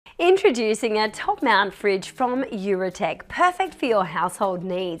Introducing a top mount fridge from Eurotech, perfect for your household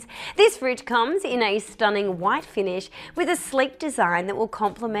needs. This fridge comes in a stunning white finish with a sleek design that will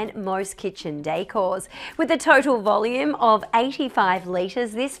complement most kitchen decors. With a total volume of 85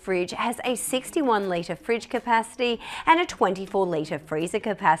 litres, this fridge has a 61 litre fridge capacity and a 24 litre freezer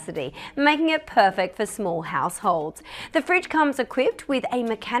capacity, making it perfect for small households. The fridge comes equipped with a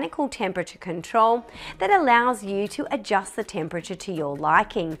mechanical temperature control that allows you to adjust the temperature to your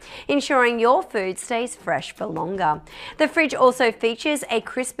liking, ensuring your food stays fresh for longer. The fridge also features a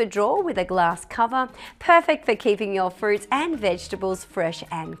crisper drawer with a glass cover, perfect for keeping your fruits and vegetables fresh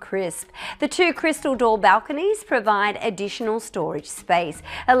and crisp. The two crystal door balconies provide additional storage space,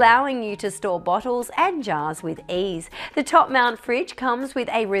 allowing you to store bottles and jars with ease. The top mount fridge comes with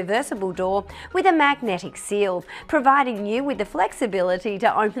a reversible door with a magnetic seal, providing you with the flexibility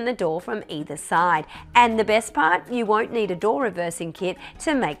to open the door from either side. And the best part, you won't need a door reversing kit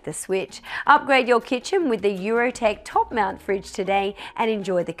to make the switch. Upgrade your kitchen with the Eurotech top mount fridge today and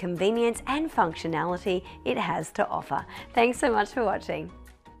enjoy the convenience and functionality it has to offer. Thanks so much for watching.